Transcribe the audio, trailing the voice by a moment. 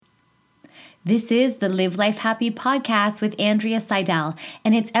This is the Live Life Happy podcast with Andrea Seidel,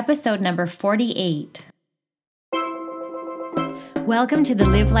 and it's episode number 48. Welcome to the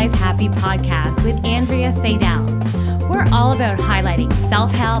Live Life Happy podcast with Andrea Seidel. We're all about highlighting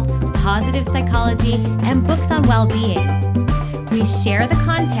self-help, positive psychology, and books on well-being. We share the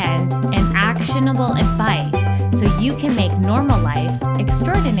content and actionable advice so you can make normal life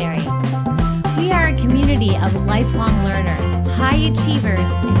extraordinary. We are a community of lifelong learners, high achievers,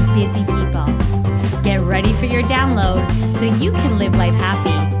 and busy people. Get ready for your download so you can live life happy.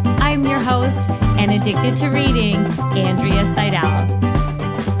 I'm your host and addicted to reading, Andrea Seidel.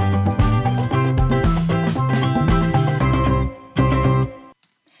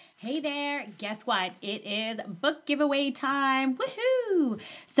 Hey there, guess what? It is book giveaway time. Woohoo!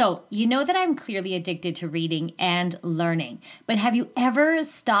 So, you know that I'm clearly addicted to reading and learning, but have you ever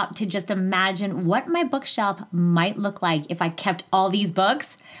stopped to just imagine what my bookshelf might look like if I kept all these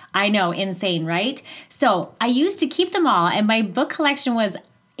books? I know, insane, right? So, I used to keep them all, and my book collection was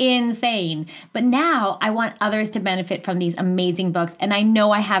insane. But now I want others to benefit from these amazing books. And I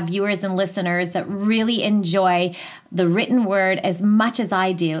know I have viewers and listeners that really enjoy the written word as much as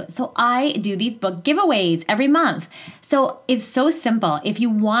I do. So I do these book giveaways every month. So it's so simple. If you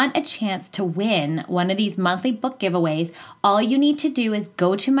want a chance to win one of these monthly book giveaways, all you need to do is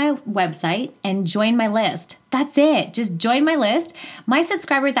go to my website and join my list. That's it. Just join my list. My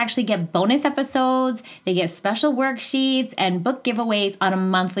subscribers actually get bonus episodes, they get special worksheets and book giveaways on a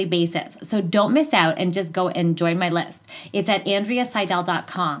monthly basis. So don't miss out and just go and join my list. It's at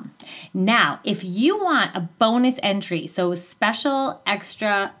andreaseidel.com. Now, if you want a bonus entry, so special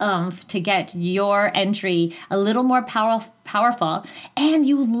extra oomph to get your entry a little more powerful, and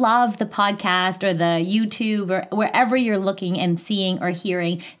you love the podcast or the YouTube or wherever you're looking and seeing or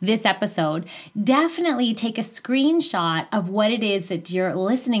hearing this episode, definitely take a screenshot of what it is that you're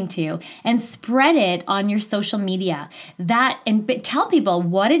listening to and spread it on your social media. Tell people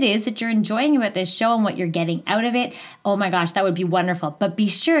what it is that you're enjoying about this show and what you're getting out of it. Oh my gosh, that would be wonderful. But be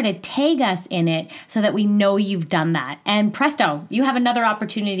sure to tag us in it so that we know you've done that. And presto, you have another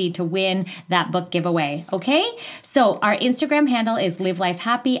opportunity to win that book giveaway. Okay? So our Instagram handle is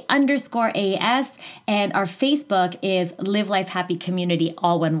livelifehappy_AS, and our Facebook is Live Life Happy Community,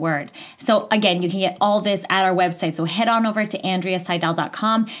 all one word. So again, you can get all this at our website. So head on over to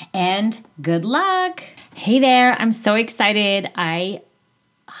andreaseidel.com and good luck. Hey there, I'm so excited. I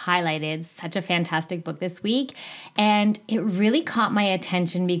highlighted such a fantastic book this week, and it really caught my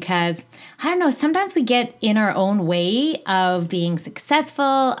attention because, I don't know, sometimes we get in our own way of being successful,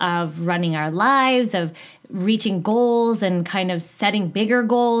 of running our lives, of reaching goals and kind of setting bigger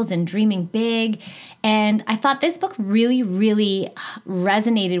goals and dreaming big. And I thought this book really, really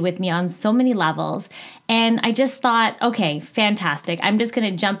resonated with me on so many levels. And I just thought, okay, fantastic. I'm just going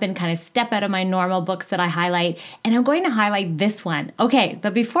to jump in, kind of step out of my normal books that I highlight, and I'm going to highlight this one. Okay,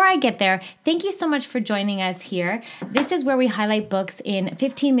 but before I get there, thank you so much for joining us here. This is where we highlight books in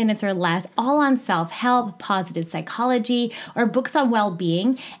 15 minutes or less, all on self-help, positive psychology, or books on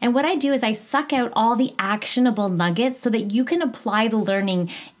well-being. And what I do is I suck out all the actionable nuggets so that you can apply the learning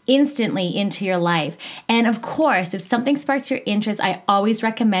instantly into your life. And of course, if something sparks your interest, I always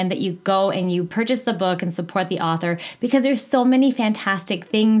recommend that you go and you purchase the book and support the author, because there's so many fantastic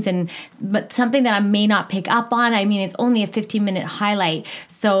things, but something that I may not pick up on. I mean, it's only a 15-minute highlight.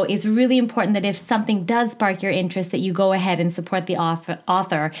 So it's really important that if something does spark your interest, that you go ahead and support the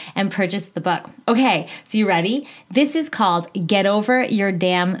author and purchase the book. Okay, so you ready? This is called Get Over Your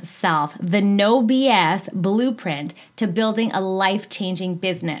Damn Self, the No BS Blueprint to Building a Life-Changing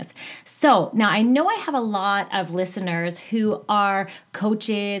Business. So now I know I have a lot of listeners who are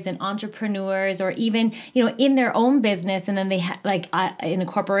coaches and entrepreneurs, or even, in their own business, and then they in a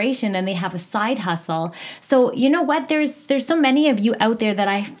corporation, and they have a side hustle. So you know what? There's so many of you out there that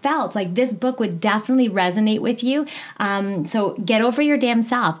I felt like this book would definitely resonate with you. So Get Over Your Damn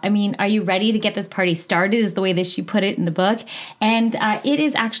Self. I mean, are you ready to get this party started? Is the way that she put it in the book, and it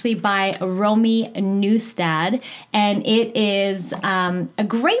is actually by Romy Newstad, and it is a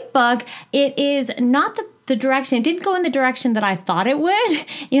great book. It is not the direction. It didn't go in the direction that I thought it would.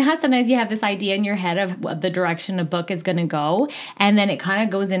 You know how sometimes you have this idea in your head of what the direction a book is going to go, and then it kind of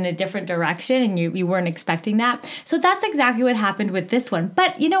goes in a different direction, and you weren't expecting that. So that's exactly what happened with this one.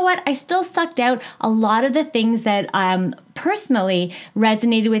 But you know what? I still sucked out a lot of the things that personally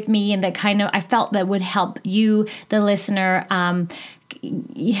resonated with me, and that kind of I felt that would help you, the listener,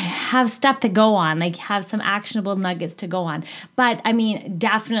 have stuff to go on, like have some actionable nuggets to go on. But I mean,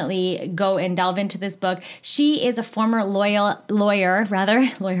 definitely go and delve into this book. She is a former lawyer,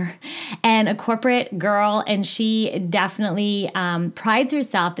 and a corporate girl, and she definitely prides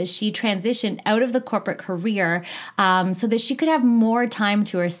herself that she transitioned out of the corporate career so that she could have more time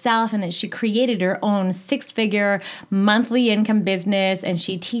to herself, and that she created her own 6-figure monthly income business. And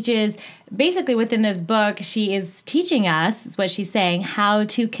she teaches, basically within this book, she is teaching us, is what she's saying, how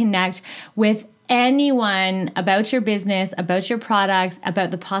to connect with anyone about your business, about your products, about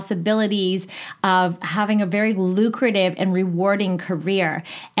the possibilities of having a very lucrative and rewarding career.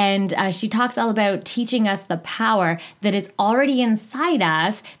 And she talks all about teaching us the power that is already inside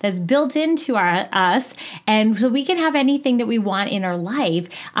us, that's built into us. And so we can have anything that we want in our life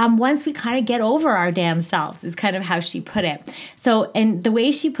once we kind of get over our damn selves, is kind of how she put it. So, and the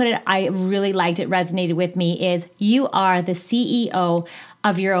way she put it, I really liked it, resonated with me, is you are the CEO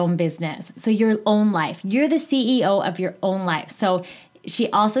of your own business. So your own life. You're the CEO of your own life. So she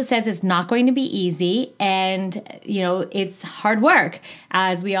also says it's not going to be easy, and it's hard work,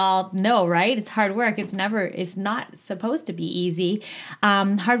 as we all know, right? It's hard work. It's not supposed to be easy.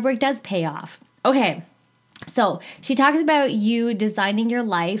 Hard work does pay off. Okay. So she talks about you designing your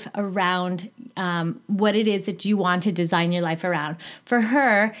life around what it is that you want to design your life around. For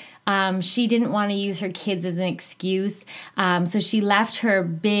her, she didn't want to use her kids as an excuse. So she left her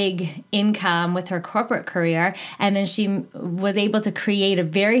big income with her corporate career, and then she was able to create a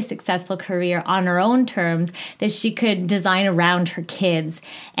very successful career on her own terms that she could design around her kids.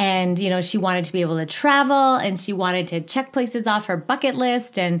 And, she wanted to be able to travel, and she wanted to check places off her bucket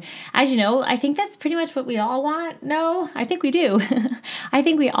list. And as you know, I think that's pretty much what we all want. No, I think we do. I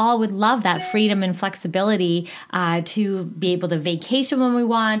think we all would love that freedom and flexibility to be able to vacation when we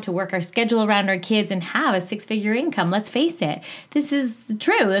want, to work our schedule around our kids, and have a 6-figure income. Let's face it. This is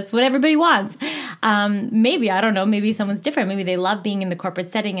true. That's what everybody wants. Maybe, I don't know, maybe someone's different. Maybe they love being in the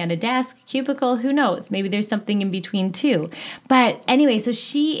corporate setting at a desk, cubicle, who knows? Maybe there's something in between too. But anyway, so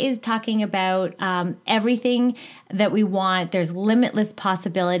she is talking about everything that we want. There's limitless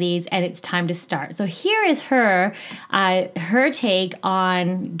possibilities, and it's time to start. So here is her take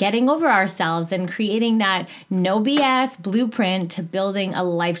on getting over ourselves and creating that no BS blueprint to building a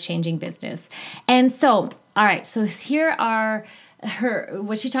life-changing business. And so, all right, so here are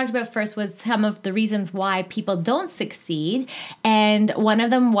what she talked about first was some of the reasons why people don't succeed. And one of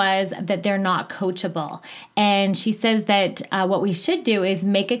them was that they're not coachable. And she says that what we should do is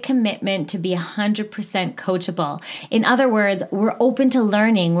make a commitment to be 100% coachable. In other words, we're open to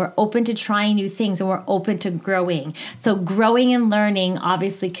learning, we're open to trying new things, and we're open to growing. So growing and learning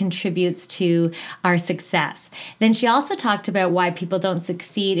obviously contributes to our success. Then she also talked about why people don't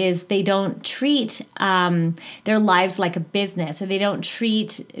succeed is they don't treat their lives like a business, or they're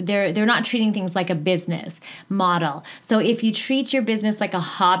not treating things like a business model. So if you treat your business like a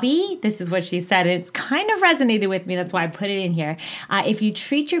hobby, this is what she said, it's kind of resonated with me, that's why I put it in here. If you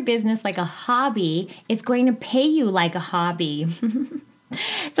treat your business like a hobby, it's going to pay you like a hobby.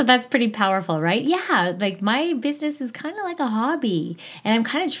 So that's pretty powerful, right? Yeah, like my business is kind of like a hobby, and I'm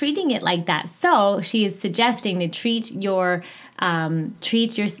kind of treating it like that. So she is suggesting to treat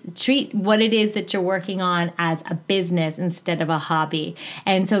what it is that you're working on as a business instead of a hobby.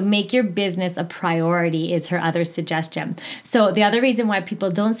 And so make your business a priority is her other suggestion. So the other reason why people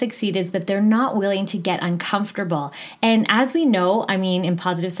don't succeed is that they're not willing to get uncomfortable. And as we know, I mean, in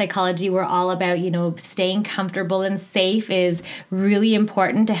positive psychology, we're all about, staying comfortable and safe is really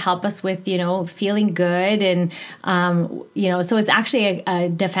important to help us with, feeling good. And, so it's actually a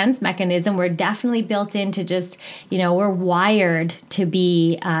defense mechanism. We're definitely built into just, we're wired to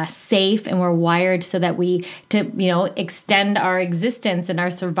be safe, and we're wired so that extend our existence and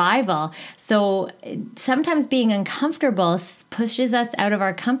our survival. So sometimes being uncomfortable pushes us out of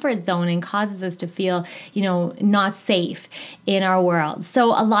our comfort zone and causes us to feel, not safe in our world. So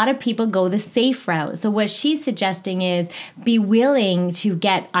a lot of people go the safe route. So what she's suggesting is be willing to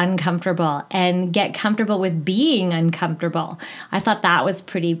get uncomfortable and get comfortable with being uncomfortable. I thought that was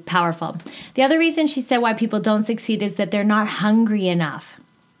pretty powerful. The other reason she said why people don't succeed is that they're not hungry enough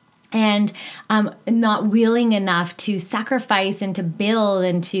and not willing enough to sacrifice and to build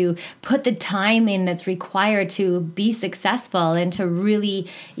and to put the time in that's required to be successful and to really,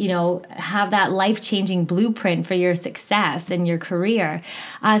 have that life-changing blueprint for your success and your career.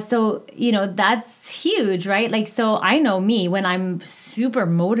 So that's huge, right? Like, so I know me, when I'm super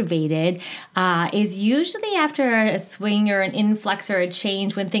motivated, is usually after a swing or an influx or a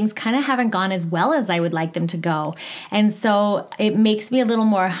change when things kind of haven't gone as well as I would like them to go. And so it makes me a little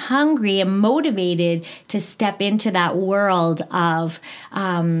more hungry hungry and motivated to step into that world of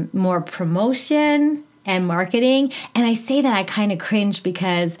more promotion and marketing. And I say that I kind of cringe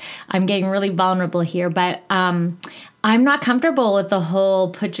because I'm getting really vulnerable here, but I'm not comfortable with the whole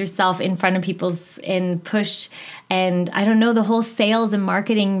put yourself in front of people's and push. And I don't know, the whole sales and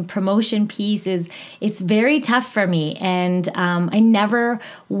marketing promotion piece it's very tough for me. And I never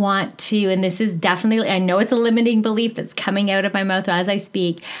want to, and this is definitely, I know it's a limiting belief that's coming out of my mouth as I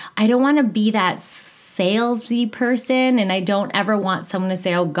speak. I don't want to be that salesy person, and I don't ever want someone to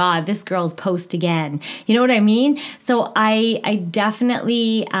say, oh God, this girl's post again. You know what I mean? So I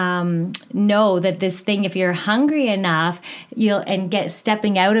definitely know that this thing, if you're hungry enough,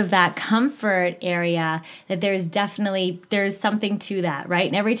 stepping out of that comfort area, that there's something to that, right?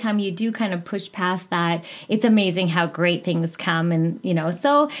 And every time you do kind of push past that, it's amazing how great things come. And,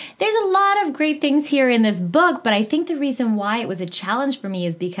 so there's a lot of great things here in this book, but I think the reason why it was a challenge for me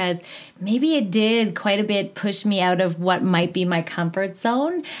is because maybe it did quite a bit push me out of what might be my comfort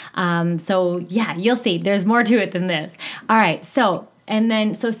zone. So yeah, you'll see. There's more to it than this. All right. So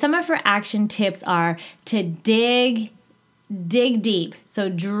some of her action tips are to dig deep. So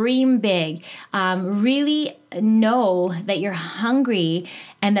dream big. Really know that you're hungry,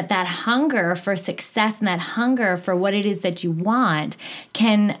 and that hunger for success and that hunger for what it is that you want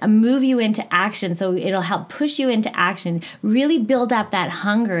can move you into action. So it'll help push you into action, really build up that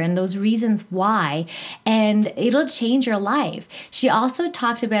hunger and those reasons why, and it'll change your life. She also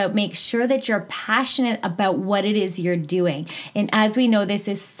talked about make sure that you're passionate about what it is you're doing. And as we know, this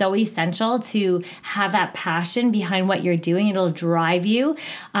is so essential to have that passion behind what you're doing. It'll drive you.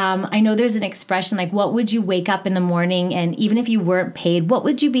 I know there's an expression like, what would you wake up in the morning, and even if you weren't paid, what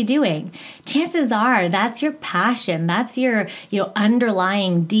would you be doing? Chances are that's your passion. That's your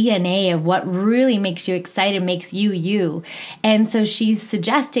underlying DNA of what really makes you excited, makes you you. And so she's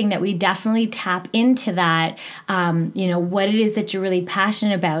suggesting that we definitely tap into that, what it is that you're really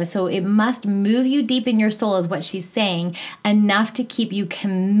passionate about. So it must move you deep in your soul is what she's saying, enough to keep you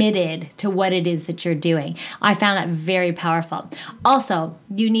committed to what it is that you're doing. I found that very powerful. Also,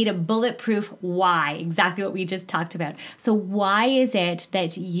 you need a bulletproof why, exactly what we just talked about. So why is it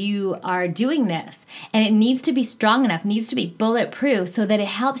that you are doing this? And it needs to be strong enough, needs to be bulletproof so that it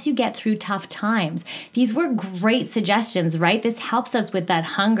helps you get through tough times. These were great suggestions, right? This helps us with that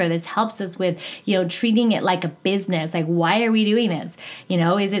hunger. This helps us with, treating it like a business. Like, why are we doing this?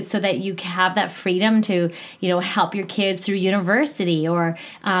 Is it so that you have that freedom to, help your kids through university? Or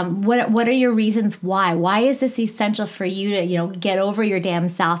what are your reasons why? Why is this essential for you to, get over your damn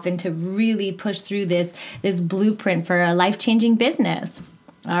self and to really push through this blueprint for a life-changing business?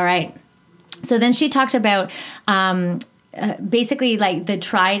 All right. So then she talked about basically like the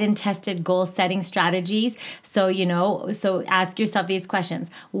tried and tested goal setting strategies. So, so ask yourself these questions.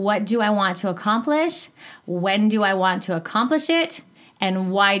 What do I want to accomplish? When do I want to accomplish it?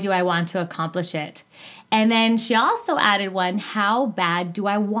 And why do I want to accomplish it? And then she also added one, how bad do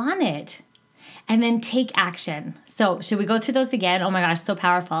I want it? And then take action. So should we go through those again? Oh my gosh, so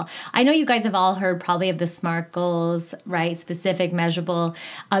powerful. I know you guys have all heard probably of the SMART goals, right? Specific, measurable.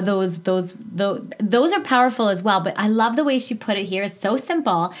 Those are powerful as well. But I love the way she put it here. It's so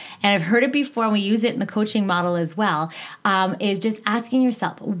simple. And I've heard it before, and we use it in the coaching model as well, is just asking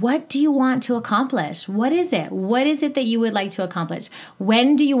yourself, what do you want to accomplish? What is it? What is it that you would like to accomplish?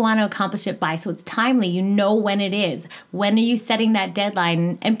 When do you want to accomplish it by? So it's timely. You know when it is. When are you setting that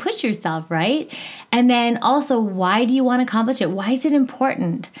deadline? And push yourself, right? And then also, why do you want to accomplish it? Why is it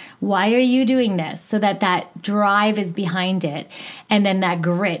important? Why are you doing this? So that drive is behind it. And then that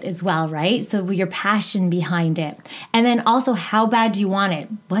grit as well, right? So your passion behind it. And then also, how bad do you want it?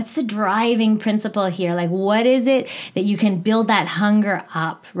 What's the driving principle here? Like, what is it that you can build that hunger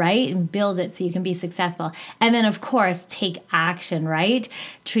up, right? And build it so you can be successful. And then, of course, take action, right?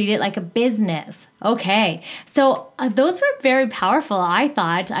 Treat it like a business. Okay, so those were very powerful, I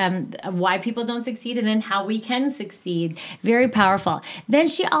thought, why people don't succeed and then how we can succeed. Very powerful. Then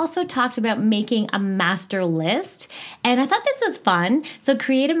she also talked about making a master list, and I thought this was fun. So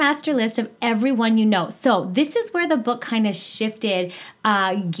create a master list of everyone you know. So this is where the book kind of shifted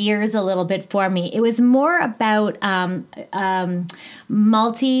gears a little bit for me. It was more about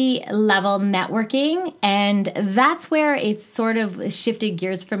multi-level networking, and that's where it sort of shifted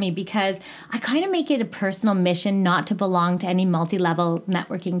gears for me, because I kind of make it a personal mission not to belong to any multi-level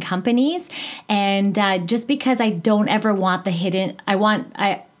networking companies. And just because I don't ever want the hidden, I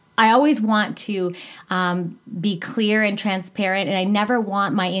I always want to be clear and transparent, and I never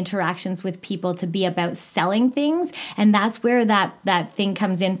want my interactions with people to be about selling things. And that's where that thing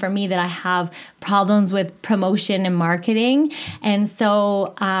comes in for me, that I have problems with promotion and marketing. And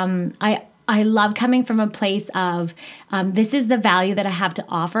so I love coming from a place of this is the value that I have to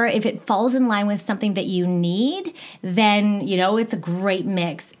offer. If it falls in line with something that you need, then, it's a great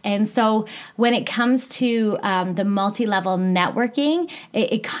mix. And so when it comes to the multi-level networking,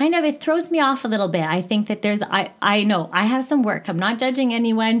 it throws me off a little bit. I think that I know I have some work. I'm not judging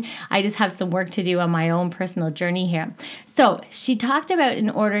anyone. I just have some work to do on my own personal journey here. So she talked about, in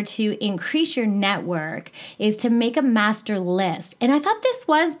order to increase your network, is to make a master list. And I thought this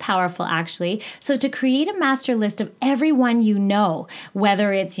was powerful, actually. So to create a master list of everyone you know,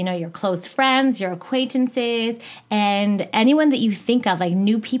 whether it's, your close friends, your acquaintances, and anyone that you think of, like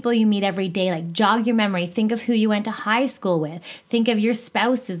new people you meet every day, like jog your memory. Think of who you went to high school with. Think of your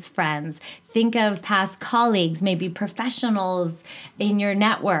spouse's friends. Think of past colleagues, maybe professionals in your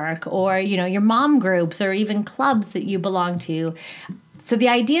network, or, your mom groups, or even clubs that you belong to. So the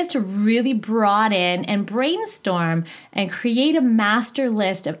idea is to really broaden and brainstorm and create a master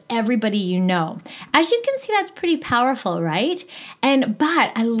list of everybody you know. As you can see, that's pretty powerful, right?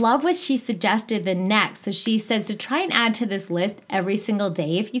 But I love what she suggested the next. So she says to try and add to this list every single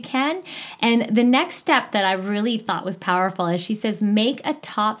day if you can. And the next step that I really thought was powerful is she says, make a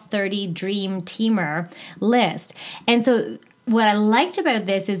top 30 dream teamer list. And so what I liked about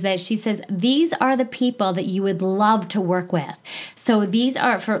this is that she says, these are the people that you would love to work with. So these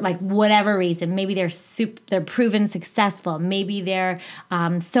are for whatever reason. Maybe they're proven successful. Maybe they're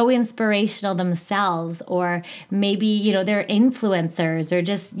so inspirational themselves, or maybe, they're influencers, or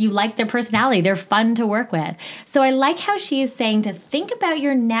just you like their personality. They're fun to work with. So I like how she is saying to think about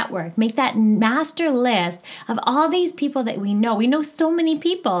your network, make that master list of all these people that we know. We know so many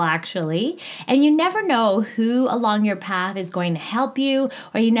people, actually, and you never know who along your path is going to help you,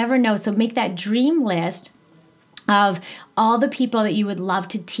 or you never know. So make that dream list of all the people that you would love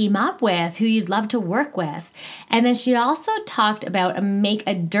to team up with, who you'd love to work with. And then she also talked about make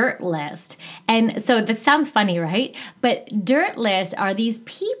a dirt list. And so that sounds funny, right? But dirt lists are these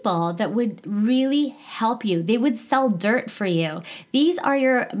people that would really help you. They would sell dirt for you. These are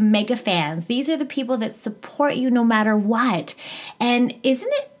your mega fans. These are the people that support you no matter what. And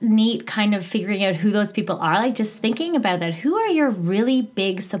isn't it neat kind of figuring out who those people are? Like just thinking about that. Who are your really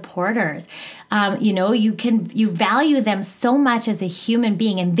big supporters? You value them so much as a human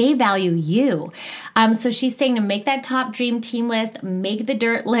being, and they value you. So she's saying to make that top dream team list, make the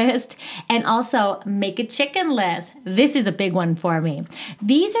dirt list, and also make a chicken list. This is a big one for me.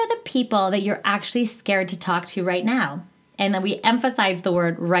 These are the people that you're actually scared to talk to right now. And then we emphasize the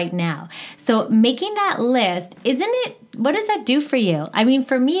word right now. So making that list, what does that do for you? I mean,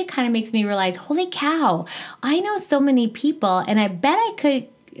 for me, it kind of makes me realize, holy cow, I know so many people, and I bet I could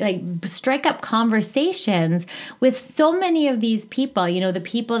strike up conversations with so many of these people, the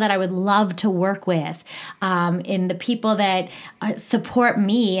people that I would love to work with, and the people that support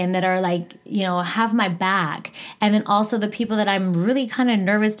me and that are have my back. And then also the people that I'm really kind of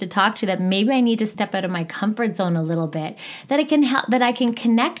nervous to talk to, that maybe I need to step out of my comfort zone a little bit, that I can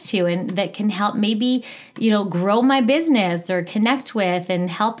connect to, and that can help maybe, grow my business or connect with and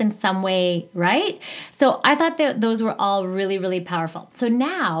help in some way, right? So I thought that those were all really, really powerful. So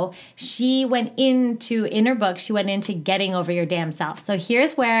now she went in her book, she went into getting over your damn self. So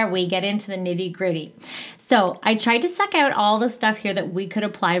here's where we get into the nitty gritty. So I tried to suck out all the stuff here that we could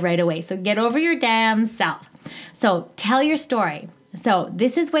apply right away. So get over your damn self. So tell your story. So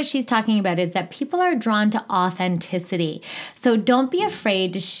this is what she's talking about, is that people are drawn to authenticity. So don't be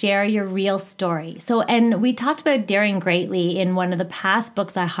afraid to share your real story. So, and we talked about Daring Greatly in one of the past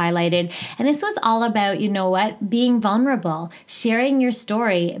books I highlighted. And this was all about, being vulnerable, sharing your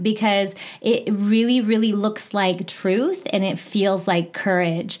story, because it really, really looks like truth and it feels like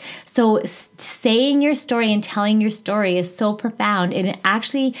courage. So saying your story and telling your story is so profound, and it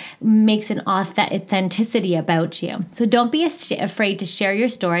actually makes an authenticity about you. So don't be afraid to share your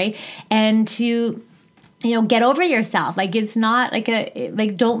story and to get over yourself. It's not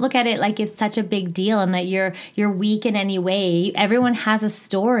don't look at it like it's such a big deal and that you're weak in any way. Everyone has a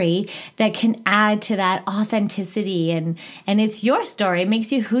story that can add to that authenticity, and it's your story. It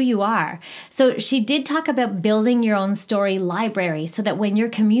makes you who you are. So she did talk about building your own story library, so that when you're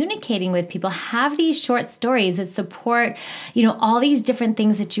communicating with people, have these short stories that support, all these different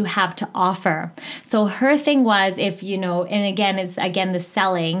things that you have to offer. So her thing was, if and again, it's the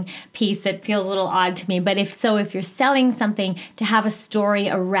selling piece that feels a little odd to me, but But if you're selling something, to have a story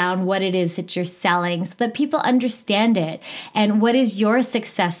around what it is that you're selling so that people understand it, and what is your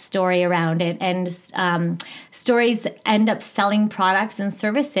success story around it, and stories that end up selling products and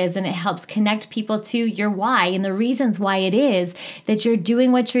services, and it helps connect people to your why and the reasons why it is that you're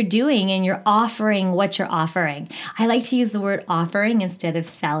doing what you're doing and you're offering what you're offering. I like to use the word offering instead of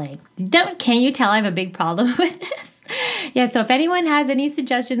selling. Can you tell I have a big problem with this? Yeah, so if anyone has any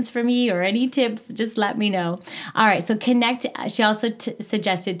suggestions for me or any tips, just let me know. All right, so connect. She also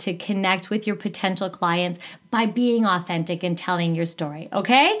suggested to connect with your potential clients by being authentic and telling your story,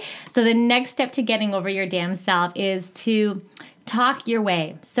 okay? So the next step to getting over your damn self is to talk your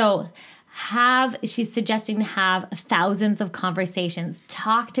way. So she's suggesting to have thousands of conversations.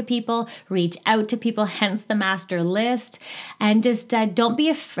 Talk to people, reach out to people, hence the master list, and just don't be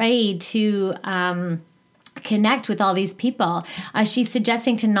afraid to connect with all these people. She's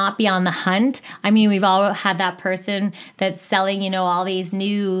suggesting to not be on the hunt. I mean, we've all had that person that's selling, all these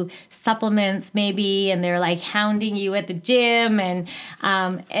new supplements maybe, and they're like hounding you at the gym, and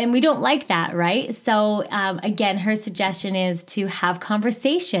we don't like that, right? So again, her suggestion is to have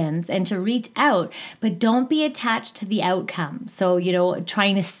conversations and to reach out, but don't be attached to the outcome. So,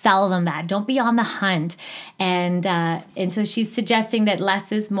 trying to sell them that. Don't be on the hunt. And so she's suggesting that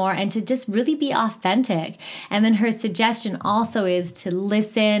less is more, and to just really be authentic. And then her suggestion also is to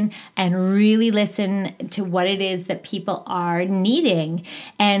listen and really listen to what it is that people are needing,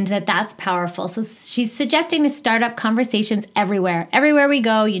 and that's powerful. So she's suggesting to start up conversations everywhere. Everywhere we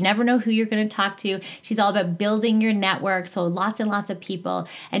go, you never know who you're going to talk to. She's all about building your network, so lots and lots of people,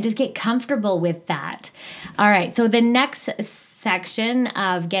 and just get comfortable with that. All right, so the next section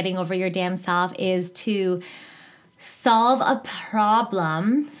of getting over your damn self is to solve a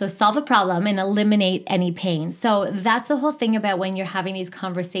problem. So solve a problem and eliminate any pain. So that's the whole thing about when you're having these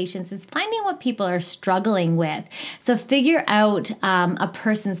conversations, is finding what people are struggling with. So figure out a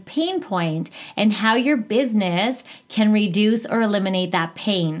person's pain point and how your business can reduce or eliminate that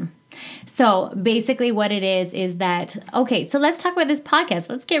pain. So basically what it is that, okay, so let's talk about this podcast.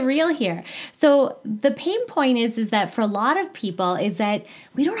 Let's get real here. So the pain point is that for a lot of people is that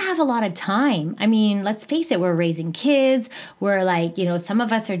we don't have a lot of time. I mean, let's face it, we're raising kids. We're like, some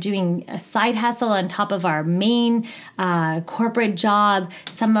of us are doing a side hustle on top of our main corporate job.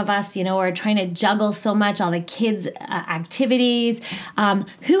 Some of us, are trying to juggle so much, all the kids' activities.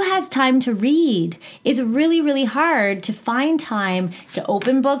 Who has time to read? It's really, really hard to find time to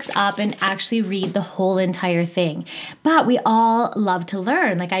open books up and actually read the whole entire thing. But we all love to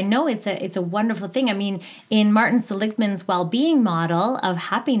learn. Like, I know it's a wonderful thing. I mean, in Martin Seligman's well-being model of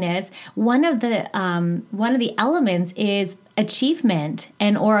happiness, one of the elements is achievement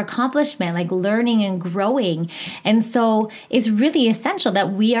or accomplishment, like learning and growing. And so it's really essential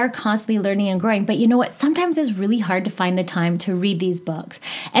that we are constantly learning and growing. But you know what? Sometimes it's really hard to find the time to read these books.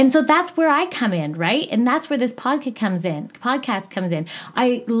 And so that's where I come in, right? And that's where this podcast comes in.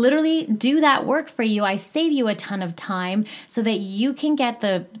 I literally do that work for you. I save you a ton of time so that you can get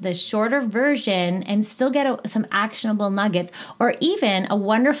the shorter version and still get some actionable nuggets, or even a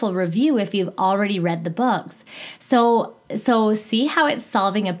wonderful review if you've already read the books. So see how it's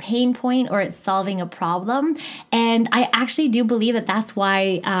solving a pain point or it's solving a problem. And I actually do believe that that's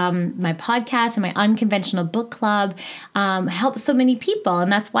why my podcast and my Unconventional Book Club helps so many people.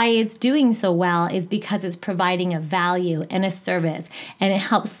 And that's why it's doing so well, is because it's providing a value and a service, and it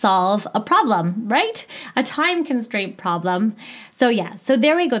helps solve a problem, right? A time constraint problem. So yeah, so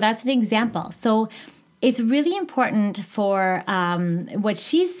there we go. That's an example. So it's really important for what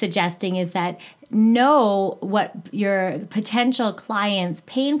she's suggesting is that know what your potential clients'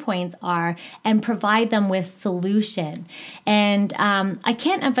 pain points are and provide them with solution. And I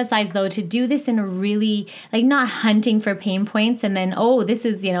can't emphasize, though, to do this in a really, like, not hunting for pain points and then, this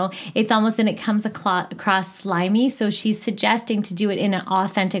is, it's almost, then it comes across slimy. So she's suggesting to do it in an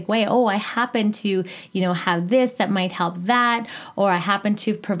authentic way. I happen to, have this that might help that, or I happen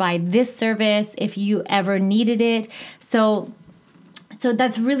to provide this service if you ever needed it. So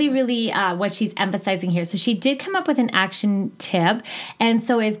that's really, really what she's emphasizing here. So she did come up with an action tip. And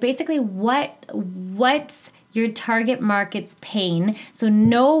so it's basically what's your target market's pain. So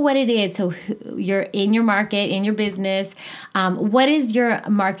know what it is. So you're in your market, in your business. What is your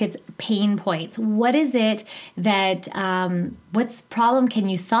market's pain points? What is it that, what problem can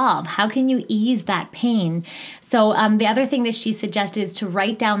you solve? How can you ease that pain? So the other thing that she suggested is to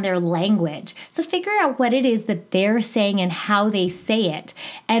write down their language. So figure out what it is that they're saying and how they say it.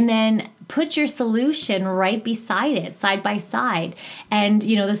 And then put your solution right beside it, side by side. And,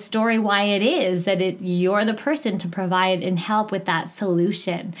 the story why it is that you're the person to provide and help with that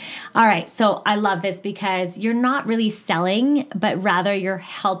solution. All right. So I love this because you're not really selling, but rather you're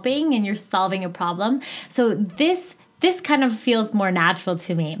helping and you're solving a problem. So this kind of feels more natural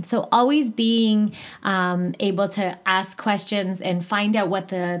to me. So always being able to ask questions and find out what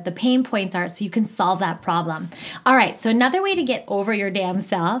the pain points are so you can solve that problem. All right, so another way to get over your damn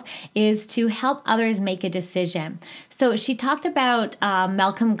self is to help others make a decision. So she talked about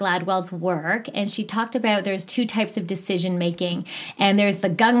Malcolm Gladwell's work, and she talked about there's two types of decision making, and there's the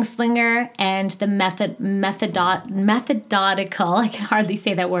gunslinger and the methodical, I can hardly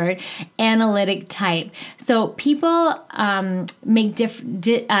say that word, analytic type. So people make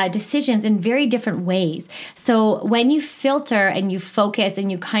decisions in very different ways. So when you filter and you focus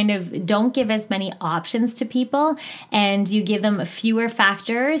and you kind of don't give as many options to people and you give them fewer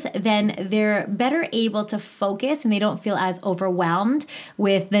factors, then they're better able to focus and they don't feel as overwhelmed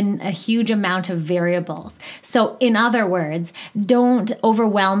with a huge amount of variables. So in other words, don't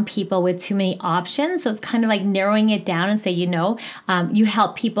overwhelm people with too many options. So it's kind of like narrowing it down and say, you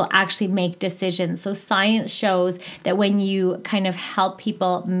help people actually make decisions. So science shows that when you kind of help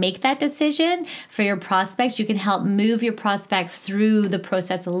people make that decision for your prospects, you can help move your prospects through the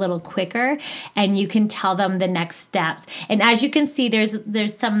process a little quicker, and you can tell them the next steps. And as you can see,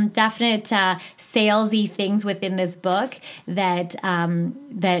 there's some definite salesy things within this book that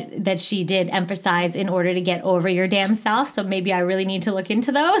she did emphasize in order to get over your damn self. So maybe I really need to look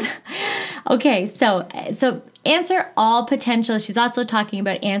into those. Okay, so answer all potential. She's also talking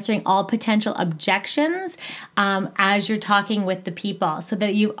about answering all potential objections as you're talking with the people, so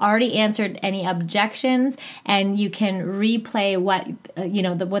that you've already answered any objections and you can replay what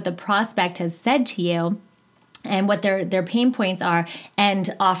what the prospect has said to you and what their pain points are,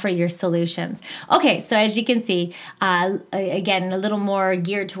 and offer your solutions. Okay, so as you can see, again, a little more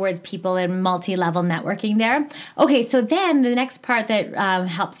geared towards people and multi-level networking there. Okay, so then the next part that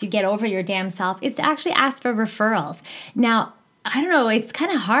helps you get over your damn self is to actually ask for referrals. Now, I don't know, it's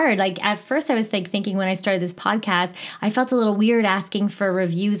kind of hard. Like at first I was thinking when I started this podcast, I felt a little weird asking for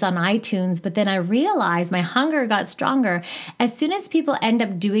reviews on iTunes, but then I realized my hunger got stronger. As soon as people end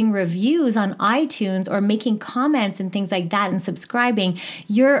up doing reviews on iTunes or making comments and things like that and subscribing,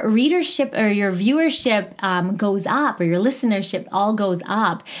 your readership or your viewership goes up, or your listenership all goes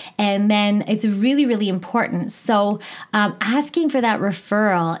up. And then it's really, really important. So asking for that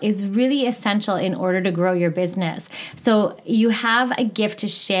referral is really essential in order to grow your business. So you have a gift to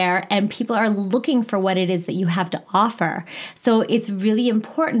share and people are looking for what it is that you have to offer. So it's really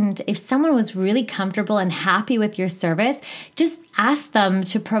important, if someone was really comfortable and happy with your service, just ask them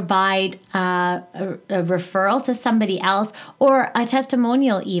to provide a referral to somebody else or a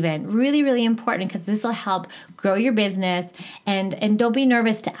testimonial even. Really, really important, because this will help grow your business. And don't be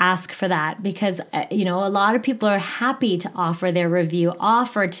nervous to ask for that, because, a lot of people are happy to offer their review,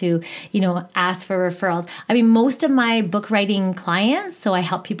 offer to, ask for referrals. I mean, most of my book writing clients, so I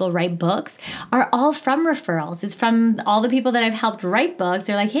help people write books, are all from referrals. It's from all the people that I've helped write books.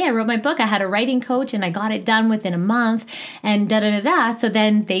 They're like, hey, I wrote my book. I had a writing coach and I got it done within a month, and so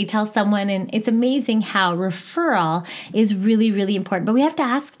then they tell someone, and it's amazing how referral is really, really important. But we have to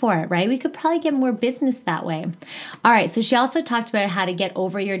ask for it, right? We could probably get more business that way. All right. So she also talked about how to get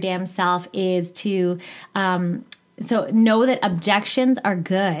over your damn self is to so know that objections are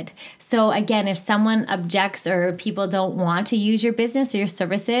good. So again, if someone objects or people don't want to use your business or your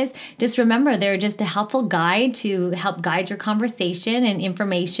services, just remember they're just a helpful guide to help guide your conversation and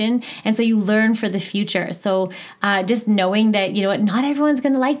information. And so you learn for the future. So just knowing that, not everyone's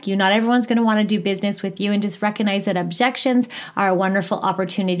going to like you. Not everyone's going to want to do business with you. And just recognize that objections are a wonderful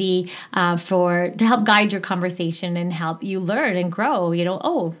opportunity to help guide your conversation and help you learn and grow.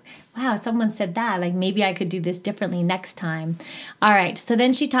 Wow, someone said that, like maybe I could do this differently next time. All right. So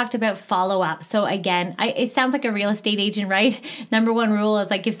then she talked about follow up. So again, it sounds like a real estate agent, right? Number one rule is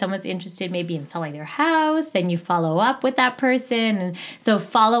like if someone's interested maybe in selling their house, then you follow up with that person. And so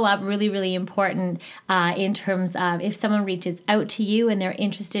follow up, really, really important in terms of if someone reaches out to you and they're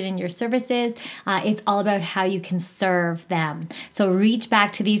interested in your services, it's all about how you can serve them. So reach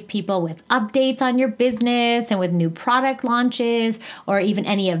back to these people with updates on your business and with new product launches or even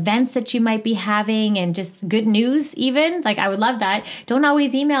any events events that you might be having and just good news even. Like, I would love that. Don't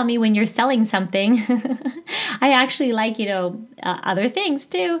always email me when you're selling something. I actually like, other things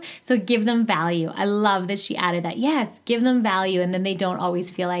too. So give them value. I love that she added that. Yes, give them value. And then they don't always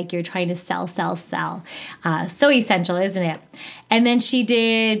feel like you're trying to sell. So essential, isn't it? And then she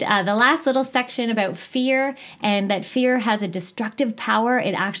did the last little section about fear, and that fear has a destructive power.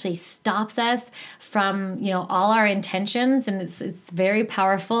 It actually stops us from, all our intentions, and it's very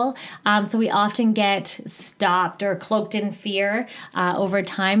powerful. So we often get stopped or cloaked in fear over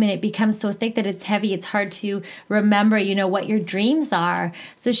time, and it becomes so thick that it's heavy. It's hard to remember, what your dreams are.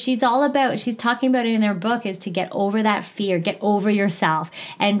 So she's talking about it in her book, is to get over that fear, get over yourself,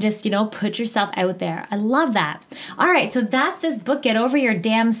 and just, put yourself out there. I love that. All right, so that's this book, Get Over Your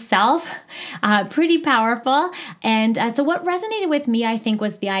Damn Self. Pretty powerful. And so what resonated with me, I think,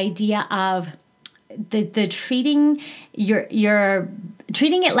 was the idea of the treating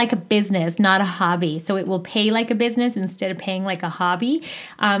treating it like a business, not a hobby. So it will pay like a business instead of paying like a hobby.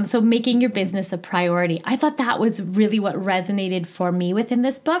 So making your business a priority. I thought that was really what resonated for me within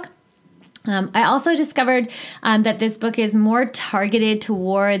this book. I also discovered that this book is more targeted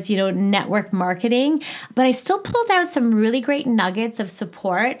towards, network marketing, but I still pulled out some really great nuggets of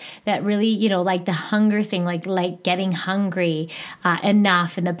support that really, like the hunger thing, like getting hungry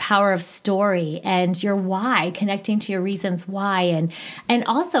enough, and the power of story, and your why, connecting to your reasons why, and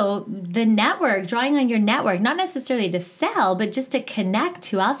also the network, drawing on your network, not necessarily to sell, but just to connect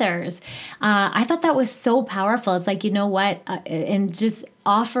to others. I thought that was so powerful. It's like, and just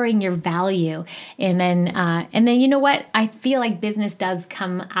offering your value, and then you know what, I feel like business does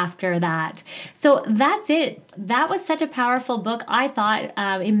come after that. So that's it. That was such a powerful book, I thought,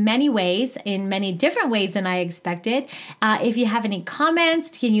 in many ways, in many different ways than I expected. If you have any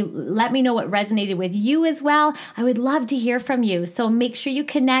comments, can you let me know what resonated with you as well? I would love to hear from you. So make sure you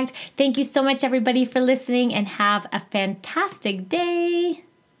connect. Thank you so much, everybody, for listening, and have a fantastic day.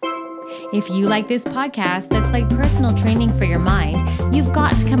 If you like this podcast that's like personal training for your mind, you've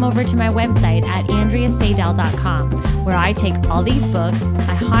got to come over to my website at andreaseidel.com, where I take all these books,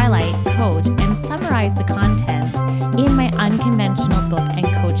 I highlight, coach, and summarize the content in my unconventional book and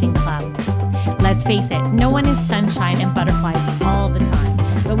coaching club. Let's face it, no one is sunshine and butterflies all the time,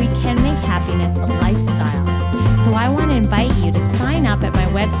 but we can make happiness a lifestyle. So I want to invite you to sign up at my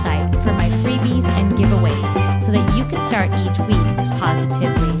website for my freebies and giveaways so that you can start each week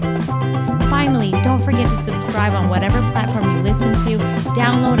positively. Finally, don't forget to subscribe on whatever platform you listen to,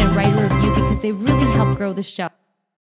 download and write a review, because they really help grow the show.